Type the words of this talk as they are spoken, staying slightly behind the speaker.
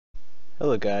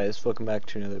Hello guys, welcome back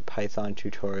to another Python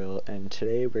tutorial, and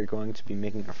today we're going to be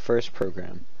making our first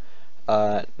program.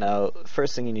 Now, the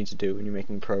first thing you need to do when you're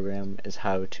making a program is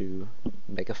how to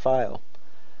make a file.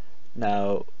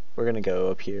 Now, we're going to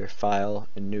go up here, File,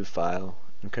 and New File,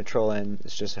 and Control-N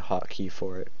is just a hotkey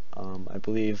for it. I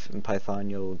believe in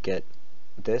Python you'll get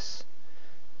this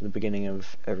at the beginning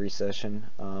of every session.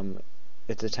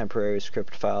 It's a temporary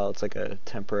script file, it's like a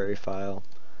temporary file.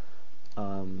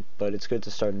 But it's good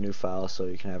to start a new file so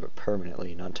you can have it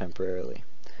permanently, not temporarily.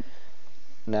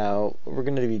 Now, what we're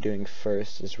going to be doing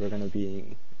first is we're going to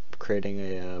be creating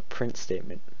a print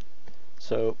statement.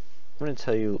 So, I'm going to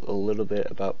tell you a little bit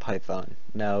about Python.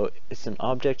 Now, it's an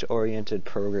object-oriented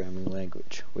programming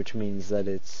language, which means that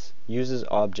it uses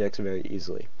objects very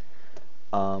easily.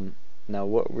 Now,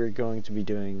 what we're going to be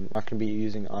doing, we're not going to be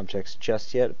using objects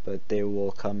just yet, but they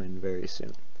will come in very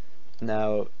soon.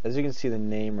 Now, as you can see, the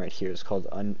name right here is called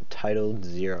Untitled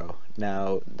 0.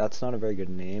 Now, that's not a very good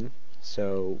name,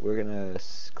 so we're going to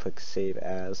click Save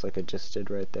As, like I just did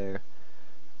right there.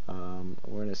 We're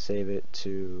going to save it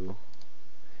to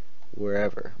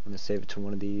wherever. I'm going to save it to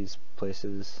one of these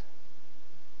places,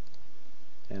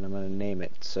 and I'm going to name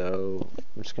it. So,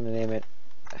 I'm just going to name it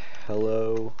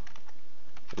Hello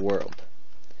World.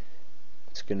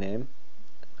 It's a good name.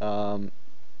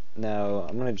 Now,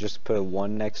 I'm going to just put a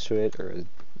 1 next to it, or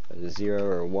a 0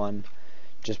 or a 1,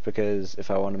 just because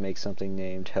if I want to make something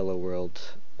named Hello World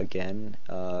again,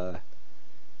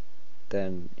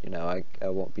 then, I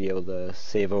won't be able to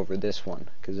save over this one,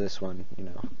 because this one,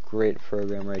 great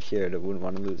program right here, I wouldn't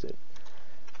want to lose it.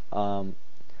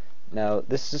 Now,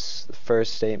 this is the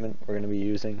first statement we're going to be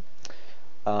using.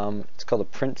 It's called a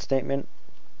print statement.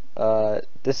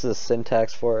 This is a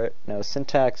syntax for it. Now,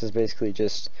 syntax is basically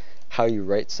just how you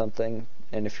write something,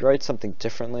 and if you write something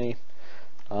differently,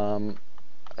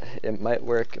 it might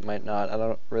work, it might not, I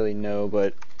don't really know,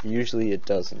 but usually it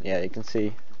doesn't. Yeah, you can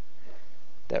see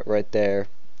that right there,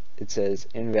 it says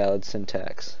invalid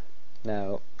syntax.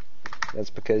 Now, that's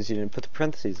because you didn't put the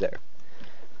parentheses there.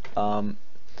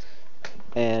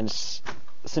 And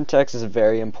syntax is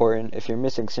very important. If you're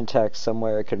missing syntax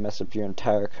somewhere, it could mess up your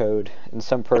entire code. In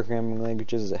some programming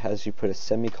languages, it has you put a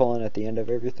semicolon at the end of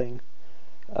everything.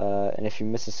 And if you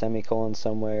miss a semicolon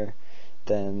somewhere,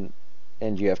 and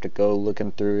you have to go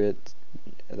looking through it,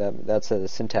 that's a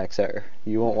syntax error.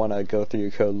 You won't want to go through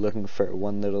your code looking for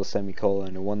one little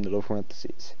semicolon or one little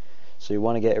parentheses. So you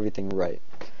want to get everything right.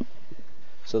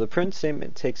 So the print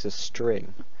statement takes a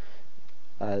string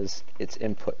as its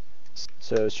input.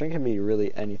 So a string can be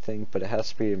really anything, but it has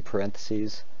to be in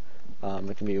parentheses.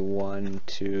 It can be 1,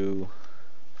 2,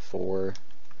 4,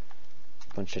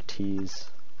 a bunch of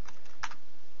T's.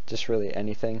 Just really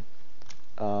anything.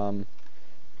 Now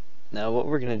what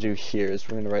we're going to do here is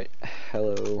we're going to write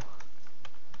hello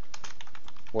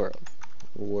world.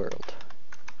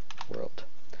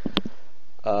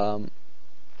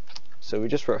 So we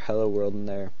just wrote hello world in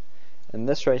there, and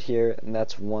this right here, and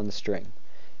that's one string.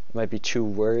 It might be 2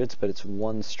 words, but it's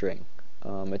one string.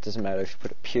 It doesn't matter if you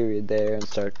put a period there and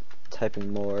start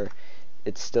typing more,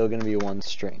 it's still going to be one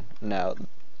string. Now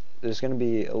there's going to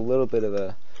be a little bit of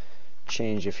a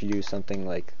change if you do something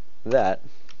like that,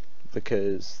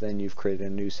 because then you've created a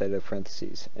new set of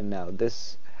parentheses, and now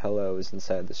this hello is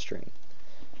inside the string.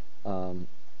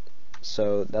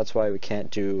 So that's why we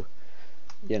can't do,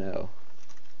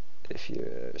 if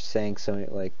you're saying something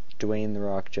like Dwayne The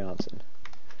Rock Johnson,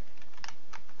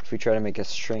 if we try to make a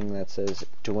string that says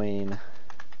Dwayne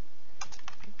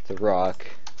The Rock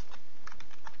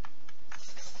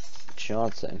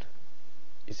Johnson,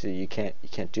 you see, you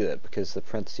can't do that because the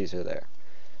parentheses are there.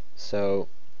 So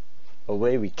a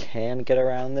way we can get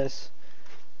around this,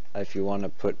 if you want to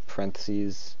put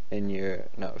parentheses in your,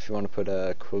 if you want to put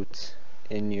quotes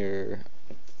in your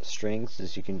strings,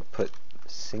 is you can put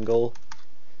single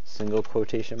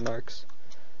quotation marks.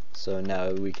 So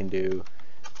now we can do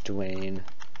Dwayne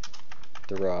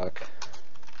The Rock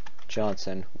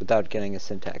Johnson without getting a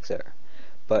syntax error.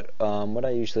 But what I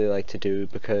usually like to do,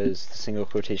 because the single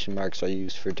quotation marks are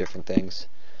used for different things,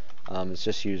 is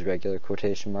just use regular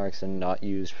quotation marks and not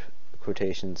use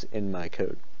quotations in my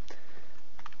code.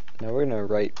 Now we're going to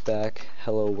write back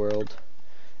hello world,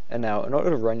 and now in order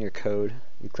to run your code,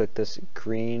 you click this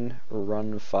green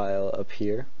run file up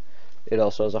here. It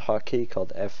also has a hotkey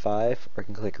called F5, or you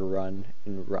can click run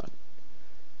and run.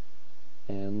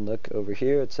 And look over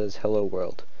here, it says hello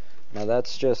world. Now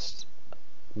that's just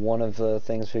one of the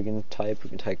things we can type. We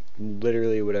can type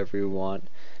literally whatever we want.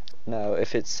 Now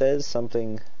if it says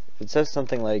something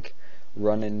like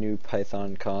run a new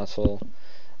Python console,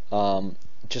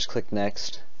 just click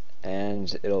next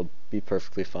and it'll be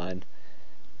perfectly fine.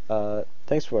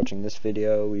 Thanks for watching this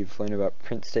video. We've learned about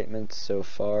print statements so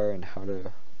far and how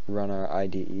to run our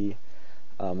IDE.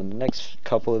 In the next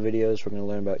couple of videos we're going to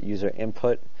learn about user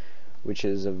input, which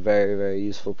is a very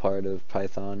useful part of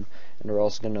Python, and we're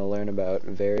also going to learn about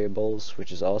variables,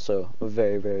 which is also a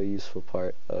very useful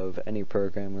part of any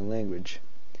programming language.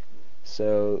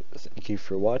 So thank you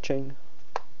for watching,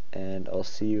 and I'll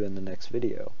see you in the next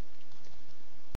video.